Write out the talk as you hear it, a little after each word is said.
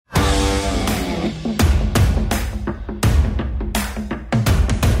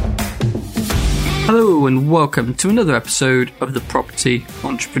Hello and welcome to another episode of the Property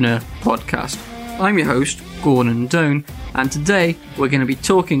Entrepreneur Podcast. I'm your host, Gordon Doan, and today we're going to be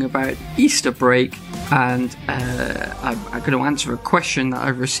talking about Easter break, and I'm going to answer a question that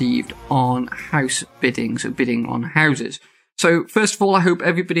I've received on house bidding, so bidding on houses. So first of all, I hope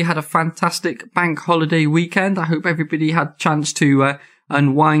everybody had a fantastic bank holiday weekend. I hope everybody had a chance to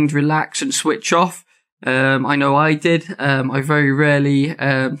unwind, relax and switch off. I know I did. I very rarely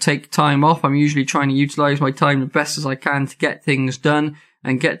take time off. I'm usually trying to utilize my time the best as I can to get things done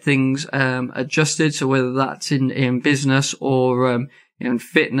and get things adjusted. So whether that's in business or in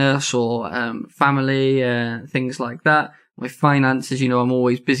fitness or family, things like that. My finances, I'm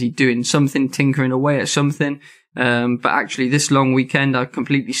always busy doing something, tinkering away at something. But actually this long weekend I've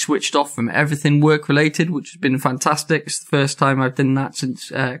completely switched off from everything work related, which has been fantastic. It's the first time I've done that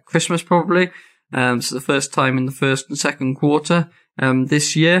since Christmas probably. So the first time in the first and second quarter,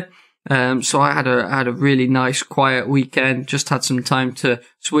 this year. So I had a really nice quiet weekend, just had some time to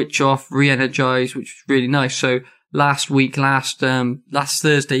switch off, re-energize, which was really nice. So last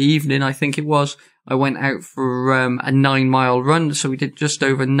Thursday evening, I think it was, I went out for, a 9-mile run. So we did just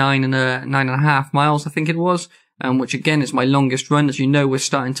over 9.5 miles, I think it was, which again is my longest run. As you know, we're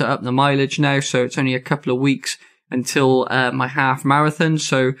starting to up the mileage now. So it's only a couple of weeks until, my half marathon.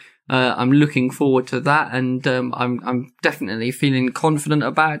 So, I'm looking forward to that, and I'm definitely feeling confident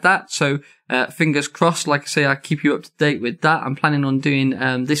about that. So fingers crossed. Like I say, I'll keep you up to date with that. I'm planning on doing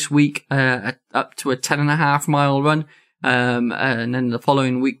this week up to a 10.5 mile run, and then the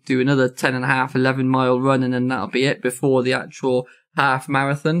following week do another 10.5, 11-mile run, and then that'll be it before the actual half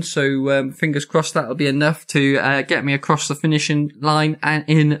marathon. So fingers crossed that'll be enough to get me across the finishing line and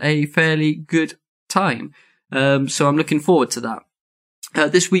in a fairly good time. So I'm looking forward to that.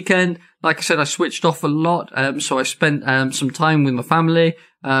 This weekend, like I said, I switched off a lot. So I spent, some time with my family.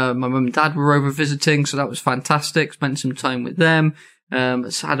 My mum and dad were over visiting, so that was fantastic. Spent some time with them.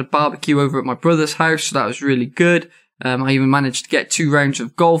 So had a barbecue over at my brother's house, so that was really good. I even managed to get 2 rounds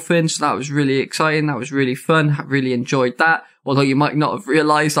of golf in, so that was really exciting. That was really fun. I really enjoyed that. Although you might not have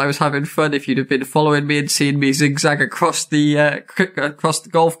realized I was having fun if you'd have been following me and seeing me zigzag across the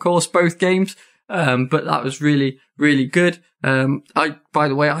golf course, both games. But that was really, really good. By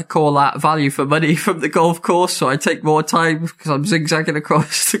the way, I call that value for money from the golf course. So I take more time because I'm zigzagging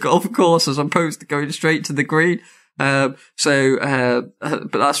across the golf course as opposed to going straight to the green. But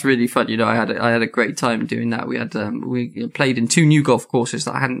that's really fun. I had a great time doing that. We played in 2 new golf courses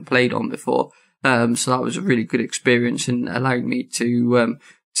that I hadn't played on before. So that was a really good experience and allowed me to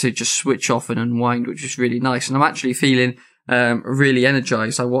just switch off and unwind, which was really nice. And I'm actually feeling really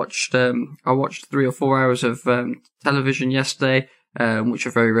energized. I watched 3 or 4 hours of television yesterday, which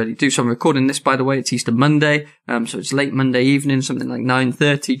I very rarely do. So I'm recording this, by the way, it's Easter Monday, so it's late Monday evening, something like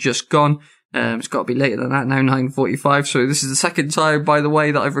 9:30 just gone. It's got to be later than that now, 9:45. So this is the second time, by the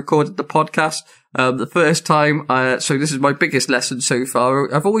way, that I've recorded the podcast. The first time, so this is my biggest lesson so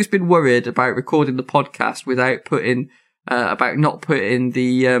far. I've always been worried about recording the podcast without about not putting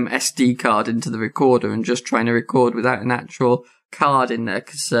the SD card into the recorder and just trying to record without an actual card in there,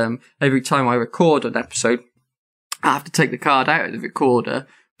 because every time I record an episode, I have to take the card out of the recorder,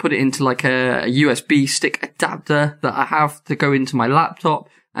 put it into like a USB stick adapter that I have to go into my laptop,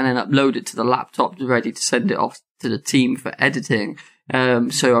 and then upload it to the laptop ready to send it off to the team for editing.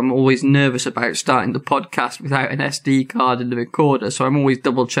 So I'm always nervous about starting the podcast without an SD card in the recorder, so I'm always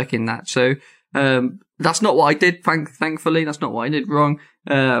double checking that. So that's not what I did, thankfully. That's not what I did wrong.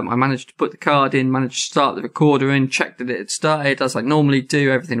 I managed to put the card in, managed to start the recorder in, checked that it had started as I normally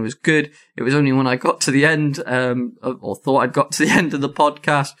do. Everything was good. It was only when I got to the end, or thought I'd got to the end of the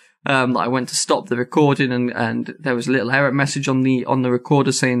podcast, that I went to stop the recording, and there was a little error message on the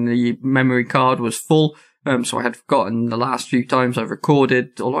recorder saying the memory card was full. So I had forgotten the last few times I've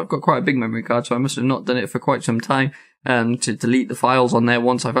recorded, although I've got quite a big memory card, so I must have not done it for quite some time, to delete the files on there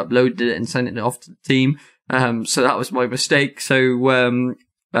once I've uploaded it and sent it off to the team. So that was my mistake. So,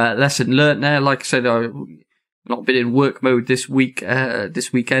 lesson learnt there. Like I said, I've not been in work mode this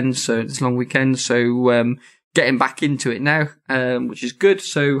weekend, so this long weekend. So, getting back into it now, which is good.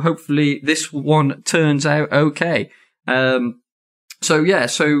 So hopefully this one turns out okay. So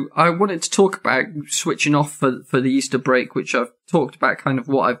I wanted to talk about switching off for the Easter break, which I've talked about kind of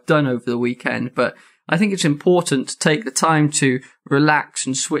what I've done over the weekend, but I think it's important to take the time to relax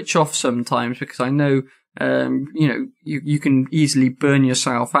and switch off sometimes, because I know, you can easily burn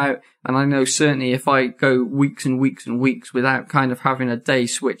yourself out. And I know certainly if I go weeks and weeks and weeks without kind of having a day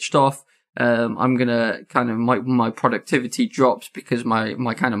switched off, I'm gonna kind of, my productivity drops because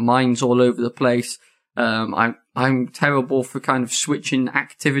my kind of mind's all over the place. I'm terrible for kind of switching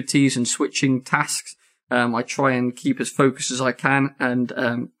activities and switching tasks. I try and keep as focused as I can, and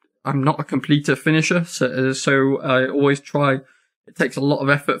I'm not a completer finisher, so I always try. It takes a lot of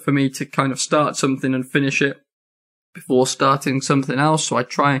effort for me to kind of start something and finish it before starting something else. So I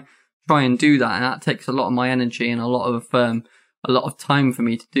try and do that, and that takes a lot of my energy and a lot of time for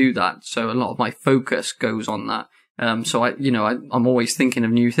me to do that. So a lot of my focus goes on that. So I'm always thinking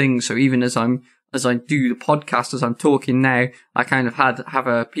of new things. So even as I do the podcast, as I'm talking now, I kind of have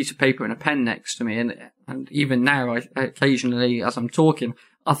a piece of paper and a pen next to me, and even now, I occasionally, as I'm talking,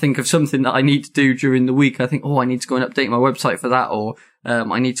 I think of something that I need to do during the week. I think, I need to go and update my website for that, or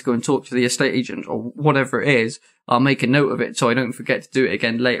I need to go and talk to the estate agent, or whatever it is. I'll make a note of it so I don't forget to do it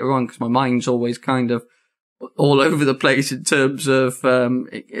again later on, because my mind's always kind of all over the place in terms of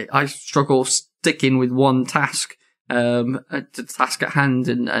I struggle sticking with one task, the task at hand,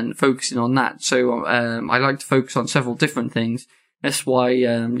 and focusing on that. So I like to focus on several different things. That's why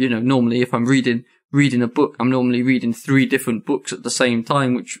normally if I'm reading a book, I'm normally reading 3 different books at the same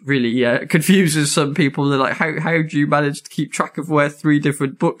time, which really confuses some people. They're like, how do you manage to keep track of where 3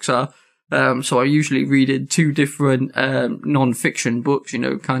 different books are? So I usually read in 2 different non-fiction books,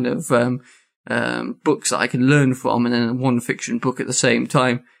 kind of books that I can learn from, and then one fiction book at the same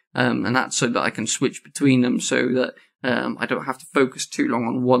time. And that's so that I can switch between them, so that I don't have to focus too long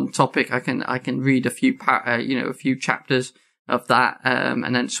on one topic. I can read a few chapters of that,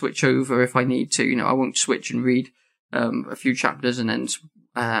 and then switch over if I need to. I won't switch and read a few chapters and then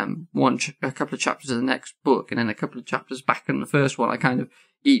a couple of chapters of the next book, and then a couple of chapters back in the first one. I kind of,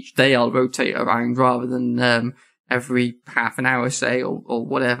 each day I'll rotate around rather than every half an hour, say, or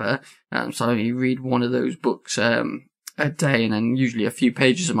whatever. So I only read one of those books a day, and then usually a few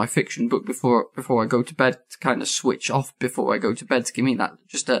pages of my fiction book before I go to bed, to kind of switch off before I go to bed, to give me that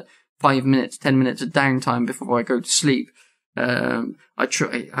just a 5 minutes, 10 minutes of downtime before I go to sleep. I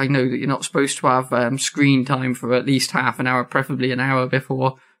know that you're not supposed to have screen time for at least half an hour, preferably an hour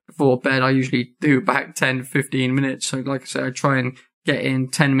before bed. I usually do about 10-15 minutes. So like I said, I try and get in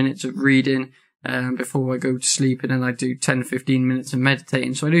 10 minutes of reading before I go to sleep, and then I do 10-15 minutes of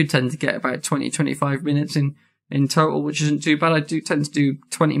meditating. So I do tend to get about 20-25 minutes in total, which isn't too bad. I do tend to do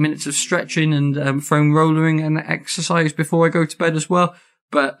 20 minutes of stretching and foam rollering and exercise before I go to bed as well.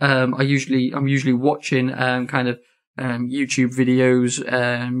 But I'm usually watching YouTube videos,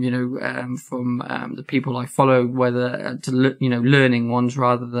 from the people I follow, whether learning ones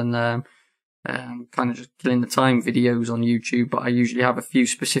rather than kind of just killing the time videos on YouTube. But I usually have a few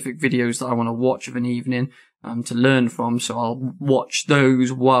specific videos that I want to watch of an evening to learn from, so I'll watch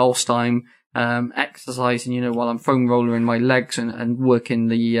those whilst I'm exercising, while I'm foam rollering my legs and working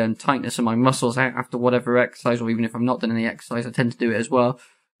the tightness of my muscles out after whatever exercise, or even if I'm not doing any exercise, I tend to do it as well,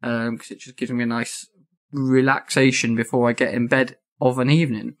 because it just gives me a nice relaxation before I get in bed of an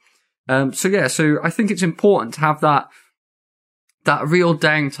evening. So I think it's important to have that real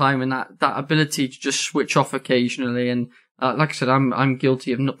downtime and that ability to just switch off occasionally. And like I said, I'm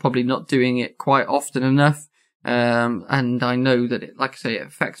guilty of probably not doing it quite often enough. And I know that it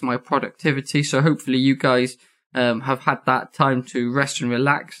affects my productivity. So hopefully you guys have had that time to rest and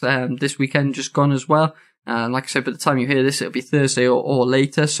relax this weekend just gone as well. Like I said, by the time you hear this, it'll be Thursday or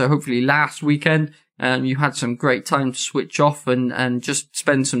later. So hopefully last weekend you had some great time to switch off and just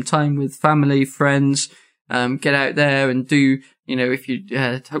spend some time with family, friends, get out there and do, if you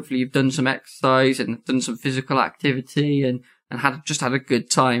hopefully you've done some exercise and done some physical activity and had a good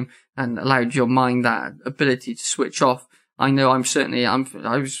time, and allowed your mind that ability to switch off. I know I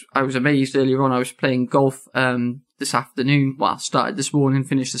was amazed earlier on. I was playing golf this afternoon. Well, started this morning,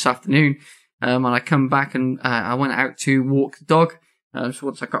 finished this afternoon. And I come back and I went out to walk the dog. So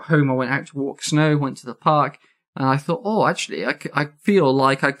once I got home, I went out to walk snow, went to the park, and I thought, actually, I feel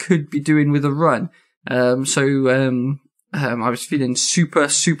like I could be doing with a run. I was feeling super,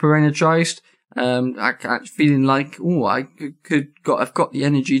 super energized. Feeling like, I've got the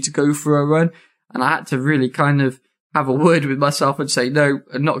energy to go for a run. And I had to really kind of have a word with myself and say, no,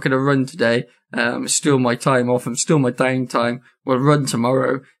 I'm not going to run today. It's still my time off. I'm still my downtime. We'll run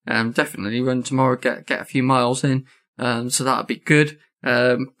tomorrow. Definitely run tomorrow, get a few miles in. So that'd be good.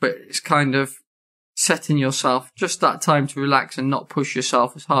 But it's kind of setting yourself just that time to relax and not push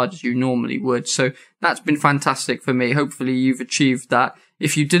yourself as hard as you normally would. So that's been fantastic for me. Hopefully you've achieved that.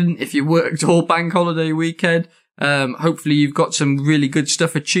 If you didn't, if you worked all bank holiday weekend, hopefully you've got some really good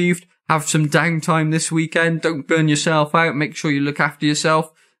stuff achieved. Have some downtime this weekend. Don't burn yourself out. Make sure you look after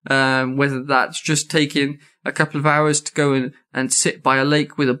yourself. Whether that's just taking a couple of hours to go and sit by a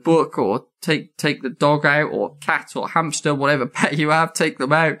lake with a book, or take the dog out, or cat or hamster, whatever pet you have, take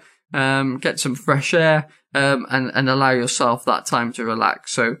them out. get some fresh air, and allow yourself that time to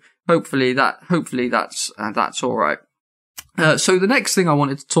relax. So hopefully that's all right. So the next thing I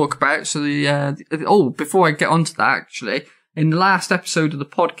wanted to talk about, before I get onto that, actually, in the last episode of the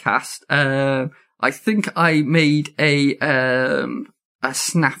podcast, I think I made a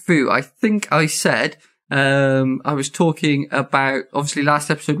snafu. I think I said, I was talking about, obviously last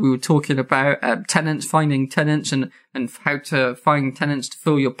episode we were talking about, tenants, finding tenants and how to find tenants to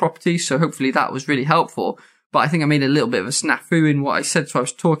fill your property. So hopefully that was really helpful. But I think I made a little bit of a snafu in what I said. So I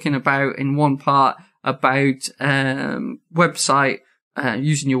was talking about in one part about, website,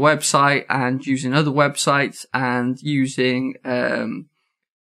 using your website and using other websites and using,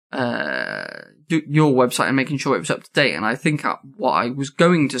 your website and making sure it was up to date. And I think what I was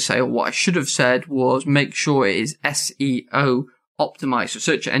going to say, or what I should have said, was make sure it is SEO optimized, so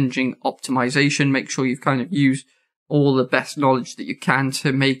search engine optimization. Make sure you've kind of used all the best knowledge that you can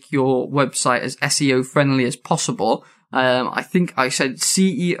to make your website as SEO friendly as possible. I think I said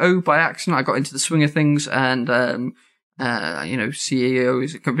CEO by accident. I got into the swing of things, and CEO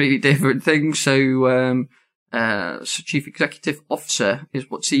is a completely different thing. So Chief Executive Officer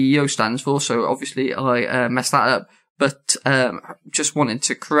is what CEO stands for. So obviously I messed that up, but just wanted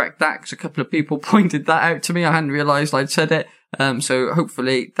to correct that because a couple of people pointed that out to me. I hadn't realised I'd said it. So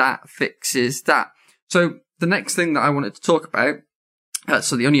hopefully that fixes that. So the next thing that I wanted to talk about.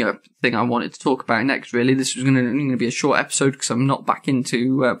 So the only thing I wanted to talk about next, really, this was going to be a short episode because I'm not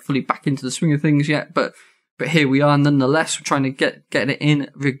fully back into the swing of things yet. But here we are, nonetheless. We're trying to get it in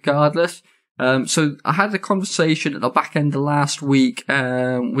regardless. So I had a conversation at the back end of last week,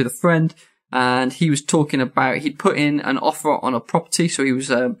 with a friend, and he was talking about, he'd put in an offer on a property. So he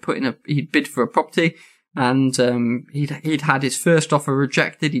was, he'd bid for a property, and, he'd had his first offer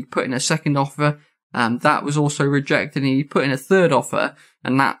rejected. He'd put in a second offer, that was also rejected, and he put in a third offer,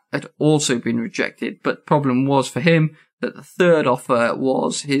 and that had also been rejected. But the problem was for him that the third offer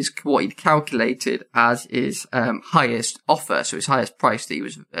was what he'd calculated as his, highest offer. So his highest price that he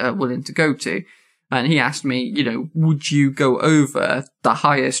was, willing to go to. And he asked me, would you go over the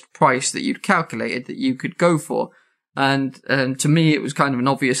highest price that you'd calculated that you could go for? And to me, it was kind of an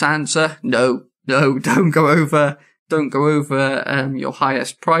obvious answer. No, don't go over your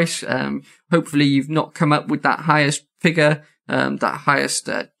highest price. Hopefully you've not come up with that highest figure, that highest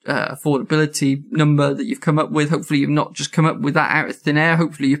affordability number that you've come up with. Hopefully you've not just come up with that out of thin air.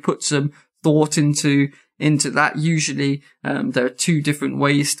 Hopefully you've put some thought into that. Usually there are two different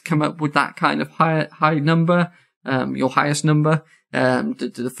ways to come up with that kind of high number, your highest number.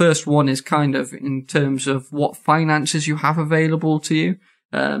 The first one is kind of in terms of what finances you have available to you.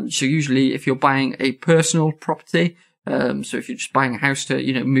 So usually if you're buying a personal property, so if you're just buying a house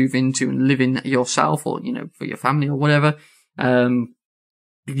to, move into and live in yourself, or, for your family or whatever,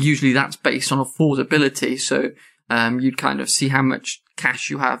 usually that's based on affordability. So, you'd kind of see how much cash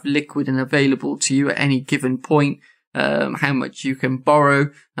you have liquid and available to you at any given point, how much you can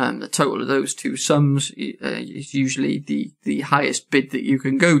borrow. The total of those two sums is usually the highest bid that you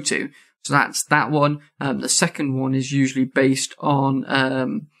can go to. So that's that one. The second one is usually based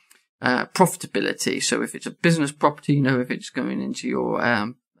on, profitability. So if it's a business property, if it's going into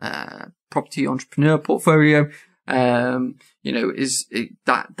your, property entrepreneur portfolio, that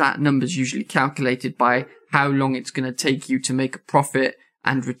number's usually calculated by how long it's going to take you to make a profit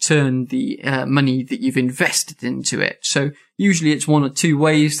and return the, money that you've invested into it. So usually it's one or two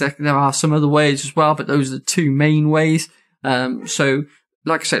ways. There are some other ways as well, but those are the two main ways. So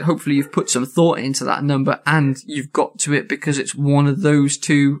like I said, hopefully you've put some thought into that number and you've got to it because it's one of those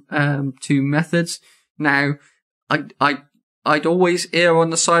two methods. Now, I'd always err on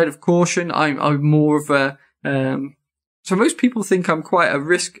the side of caution. I'm more of a, so most people think I'm quite a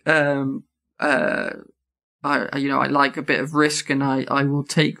risk, I like a bit of risk and I will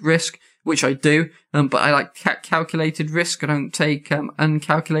take risk, which I do. But I like calculated risk. I don't take,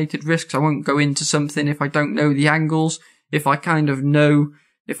 uncalculated risks. I won't go into something if I don't know the angles. If I kind of know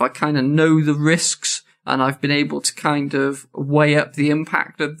the risks and I've been able to kind of weigh up the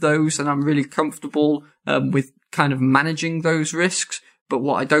impact of those, and I'm really comfortable, with kind of managing those risks. But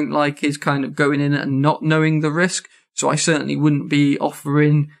what I don't like is kind of going in and not knowing the risk. So I certainly wouldn't be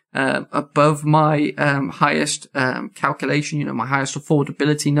offering, above my, highest, calculation, my highest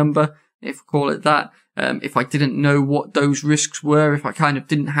affordability number, if I call it that. If I didn't know what those risks were, if I kind of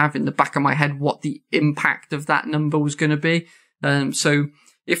didn't have in the back of my head what the impact of that number was going to be. So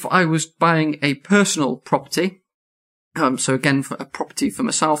if I was buying a personal property, so again, for a property for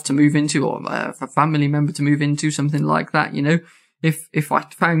myself to move into, or for a family member to move into, something like that, if I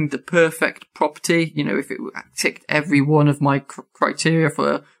found the perfect property, if it ticked every one of my criteria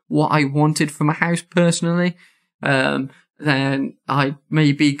for what I wanted from a house personally, then I'd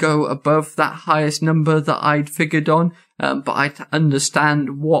maybe go above that highest number that I'd figured on. But I'd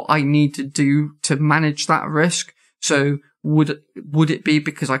understand what I need to do to manage that risk. So would it be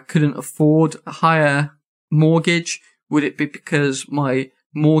because I couldn't afford a higher mortgage? Would it be because my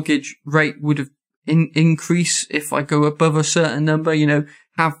mortgage rate would have increased if I go above a certain number?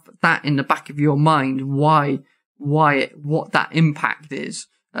 Have that in the back of your mind, what that impact is,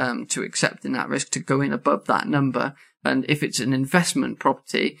 to accepting that risk, to going above that number. And if it's an investment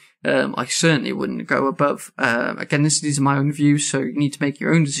property, I certainly wouldn't go above, again, these are my own views, so you need to make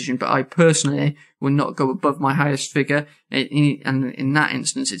your own decision, but I personally would not go above my highest figure. And in that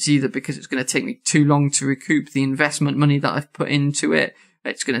instance, it's either because it's going to take me too long to recoup the investment money that I've put into it.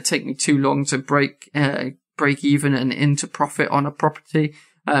 It's going to take me too long to break even and into profit on a property.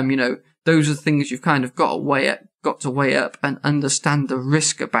 Those are things you've kind of got to weigh up and understand the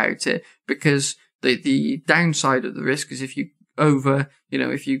risk about it, because the downside of the risk is if you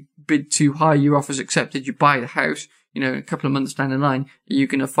bid too high, your offer's accepted, you buy the house, a couple of months down the line, you're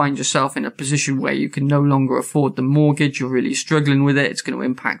going to find yourself in a position where you can no longer afford the mortgage. You're really struggling with it. It's going to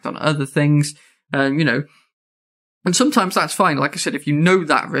impact on other things. And sometimes that's fine. Like I said, if you know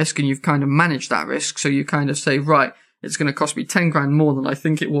that risk and you've kind of managed that risk, so you kind of say, right, it's going to cost me 10 grand more than I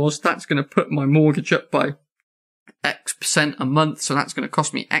think it was. That's going to put my mortgage up by X% a month. So that's going to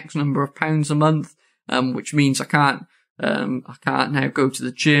cost me X number of pounds a month, which means I can't now go to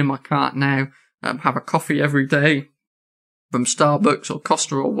the gym. I can't now, have a coffee every day from Starbucks or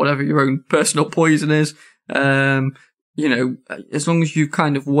Costa or whatever your own personal poison is. As long as you've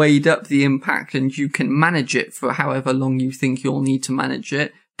kind of weighed up the impact and you can manage it for however long you think you'll need to manage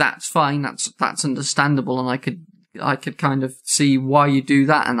it, that's fine. That's understandable. And I could kind of see why you do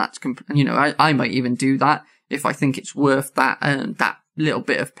that. And that's, I might even do that if I think it's worth that little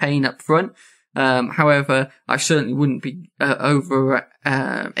bit of pain up front. However, I certainly wouldn't be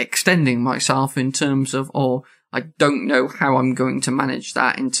extending myself in terms of, I don't know how I'm going to manage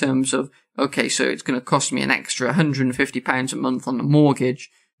that in terms of, okay, so it's going to cost me an extra £150 a month on the mortgage.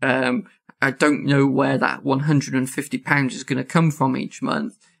 I don't know where that £150 is going to come from each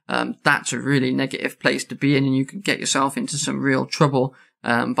month. That's a really negative place to be in, and you can get yourself into some real trouble,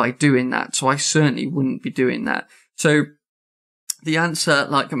 by doing that. So I certainly wouldn't be doing that. So the answer,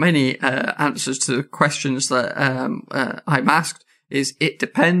 like many answers to the questions that I'm asked, is it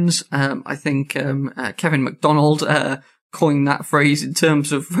depends. I think Kevin McDonald coined that phrase in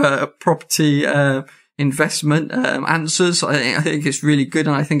terms of property investment answers. I think it's really good,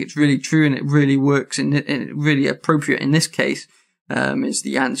 and I think it's really true, and it really works and really appropriate in this case. Is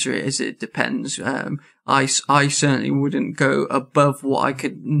the answer is it depends. I certainly wouldn't go above what I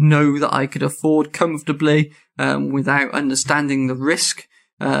could know that I could afford comfortably, without understanding the risk.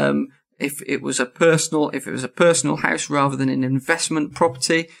 If it was a personal house rather than an investment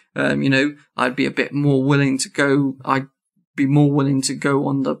property, I'd be a bit more willing to go. I'd be more willing to go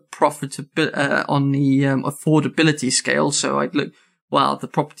on the affordability scale. So I'd look, well, the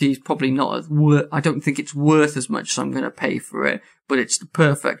property is probably not I don't think it's worth as much as I'm going to pay for it, but it's the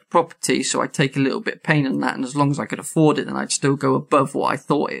perfect property. So I take a little bit of pain on that. And as long as I could afford it, then I'd still go above what I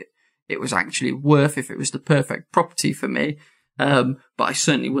thought it was actually worth if it was the perfect property for me. But I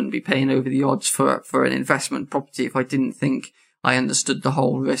certainly wouldn't be paying over the odds for an investment property if I didn't think I understood the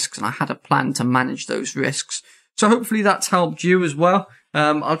whole risks and I had a plan to manage those risks. So hopefully that's helped you as well.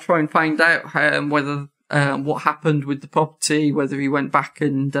 I'll try and find out whether what happened with the property, whether he went back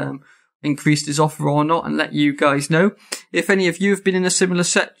and increased his offer or not, and let you guys know. If any of you have been in a similar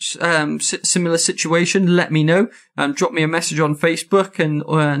situation, let me know. Drop me a message on Facebook, and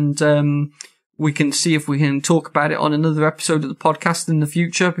we can see if we can talk about it on another episode of the podcast in the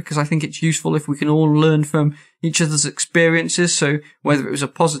future, because I think it's useful if we can all learn from each other's experiences. So whether it was a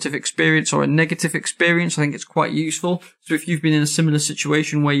positive experience or a negative experience, I think it's quite useful. So if you've been in a similar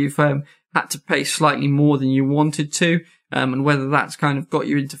situation where you've had to pay slightly more than you wanted to, and whether that's kind of got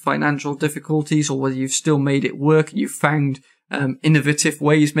you into financial difficulties, or whether you've still made it work and you've found innovative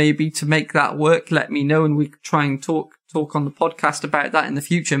ways maybe to make that work, let me know, and we could try and talk on the podcast about that in the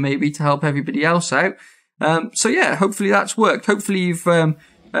future, maybe to help everybody else out. So yeah, hopefully that's worked. Hopefully you've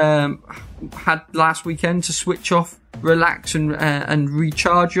had last weekend to switch off, relax, and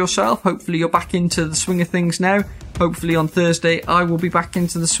recharge yourself. Hopefully you're back into the swing of things now. Hopefully on Thursday I will be back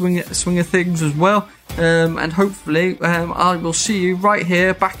into the swing of things as well. And hopefully I will see you right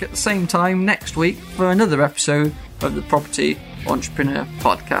here back at the same time next week for another episode of the Property Entrepreneur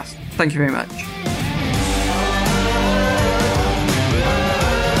Podcast. Thank you very much.